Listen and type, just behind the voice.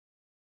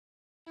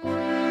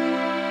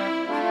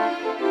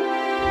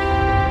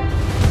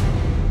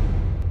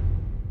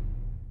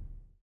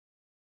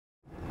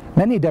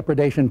Many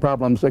depredation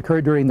problems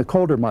occur during the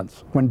colder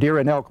months when deer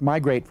and elk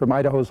migrate from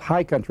Idaho's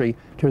high country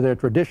to their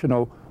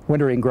traditional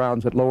wintering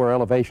grounds at lower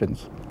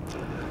elevations.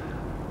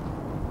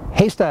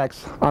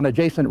 Haystacks on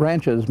adjacent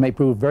ranches may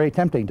prove very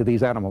tempting to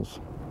these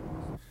animals.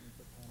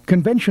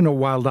 Conventional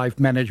wildlife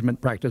management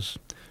practice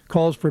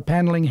calls for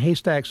paneling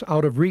haystacks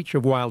out of reach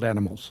of wild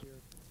animals.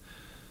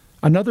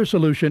 Another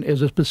solution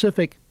is a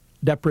specific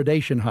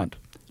depredation hunt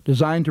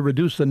designed to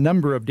reduce the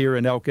number of deer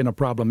and elk in a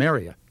problem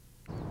area.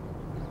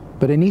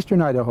 But in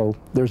eastern Idaho,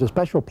 there's a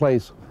special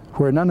place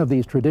where none of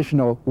these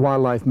traditional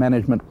wildlife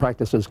management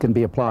practices can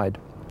be applied.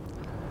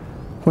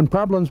 When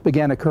problems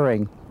began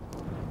occurring,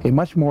 a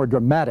much more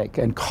dramatic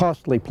and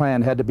costly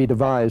plan had to be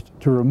devised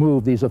to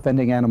remove these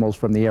offending animals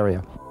from the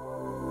area.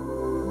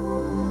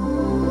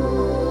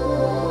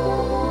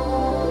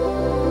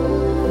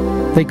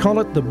 They call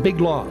it the Big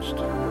Lost.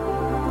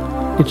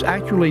 It's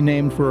actually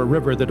named for a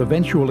river that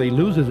eventually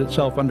loses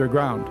itself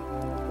underground.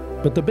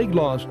 But the Big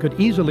Lost could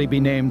easily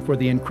be named for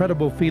the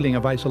incredible feeling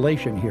of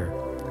isolation here,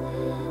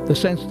 the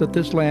sense that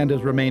this land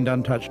has remained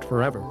untouched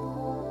forever.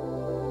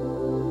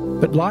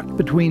 But locked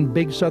between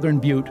Big Southern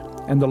Butte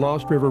and the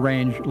Lost River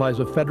Range lies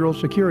a federal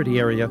security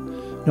area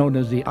known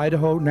as the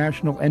Idaho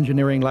National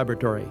Engineering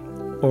Laboratory,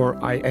 or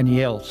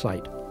INEL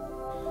site.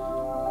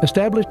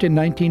 Established in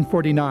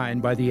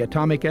 1949 by the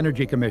Atomic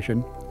Energy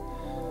Commission,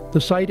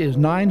 the site is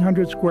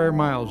 900 square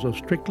miles of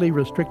strictly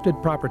restricted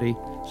property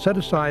set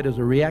aside as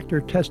a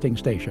reactor testing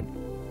station.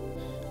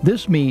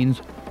 This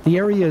means the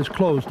area is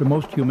closed to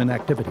most human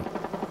activity.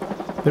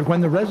 But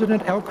when the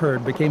resident elk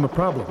herd became a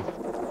problem,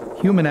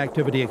 human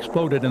activity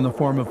exploded in the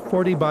form of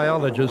 40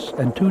 biologists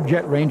and 2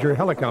 Jet Ranger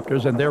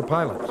helicopters and their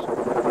pilots.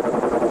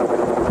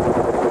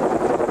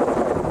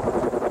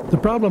 The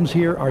problems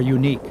here are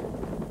unique.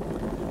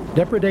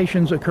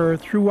 Depredations occur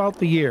throughout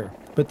the year,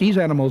 but these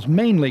animals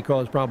mainly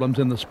cause problems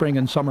in the spring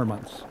and summer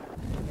months.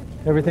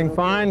 Everything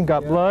fine?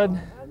 Got blood?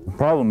 The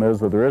problem is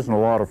that there isn't a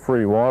lot of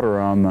free water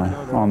on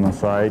the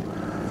site.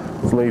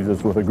 This leaves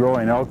us with a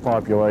growing elk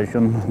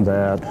population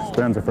that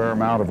spends a fair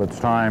amount of its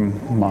time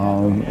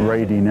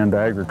raiding into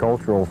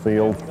agricultural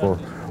fields for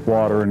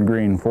water and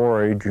green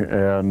forage,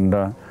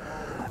 and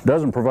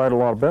doesn't provide a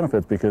lot of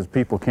benefits because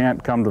people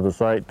can't come to the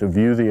site to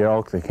view the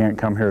elk, they can't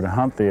come here to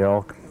hunt the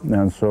elk,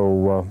 and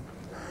so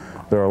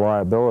they're a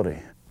liability.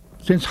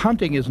 Since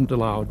hunting isn't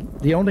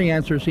allowed, the only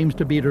answer seems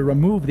to be to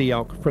remove the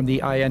elk from the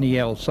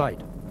INEL site.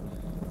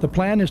 The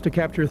plan is to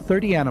capture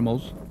 30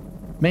 animals,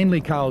 mainly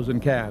cows and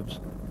calves,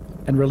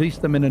 and release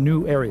them in a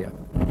new area.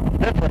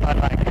 That's what I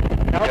like.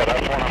 Yeah,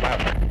 that's what I'm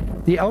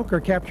after. The elk are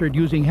captured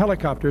using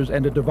helicopters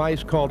and a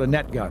device called a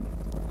net gun.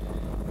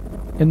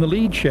 In the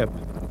lead ship,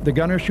 the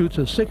gunner shoots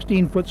a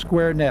 16-foot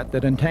square net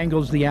that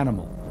entangles the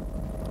animal.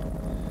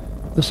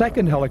 The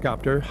second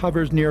helicopter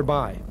hovers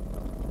nearby,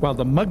 while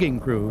the mugging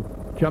crew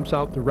jumps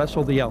out to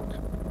wrestle the elk.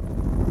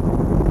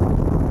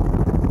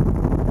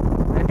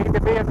 They need to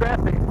be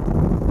aggressive.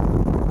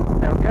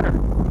 They'll get her.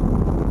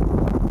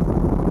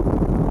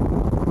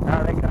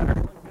 Now they got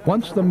her.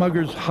 Once the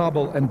muggers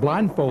hobble and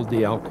blindfold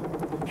the elk,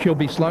 she'll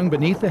be slung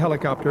beneath the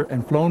helicopter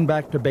and flown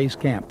back to base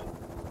camp.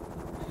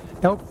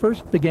 Elk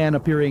first began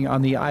appearing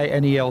on the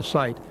INEL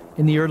site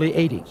in the early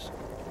 80s.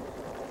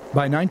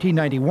 By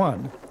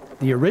 1991,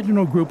 the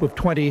original group of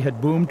 20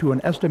 had boomed to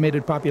an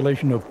estimated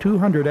population of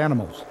 200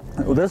 animals.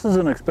 Well, this is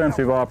an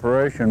expensive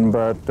operation,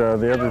 but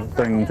the other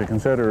thing to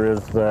consider is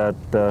that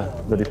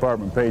the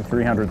department paid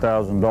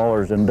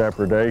 $300,000 in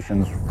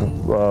depredations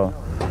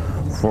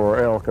for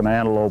elk and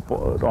antelope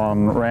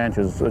on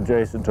ranches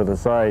adjacent to the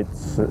site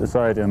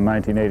in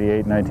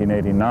 1988,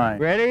 1989.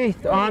 Ready?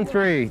 On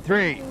three.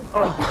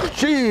 Oh,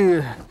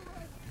 gee!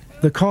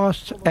 The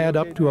costs add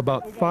up to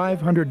about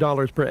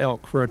 $500 per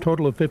elk for a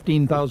total of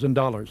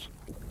 $15,000.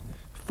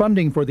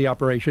 Funding for the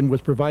operation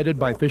was provided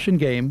by Fish and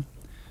Game,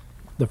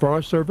 the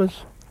Forest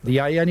Service, the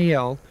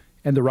INEL,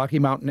 and the Rocky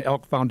Mountain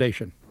Elk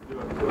Foundation.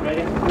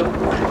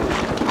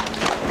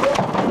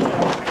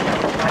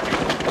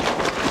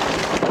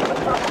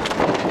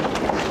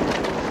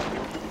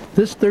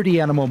 This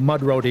 30-animal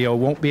mud rodeo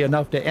won't be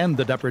enough to end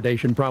the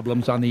depredation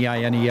problems on the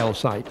INEL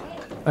site.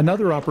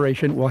 Another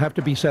operation will have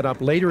to be set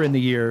up later in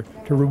the year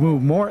to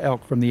remove more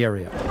elk from the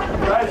area.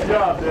 Nice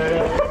job,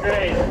 dude.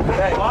 Great.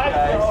 Thanks,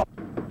 guys.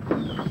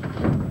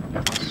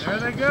 There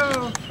they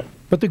go.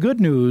 But the good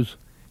news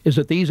is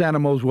that these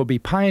animals will be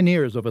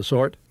pioneers of a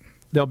sort.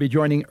 They'll be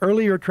joining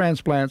earlier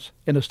transplants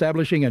in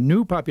establishing a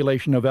new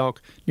population of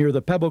elk near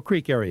the Pebble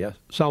Creek area,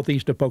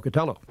 southeast of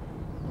Pocatello.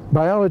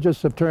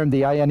 Biologists have termed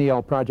the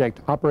INEL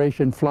project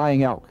Operation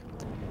Flying Elk.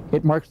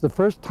 It marks the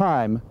first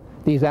time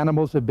these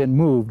animals have been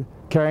moved,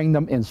 carrying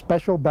them in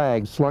special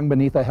bags slung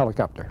beneath a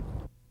helicopter.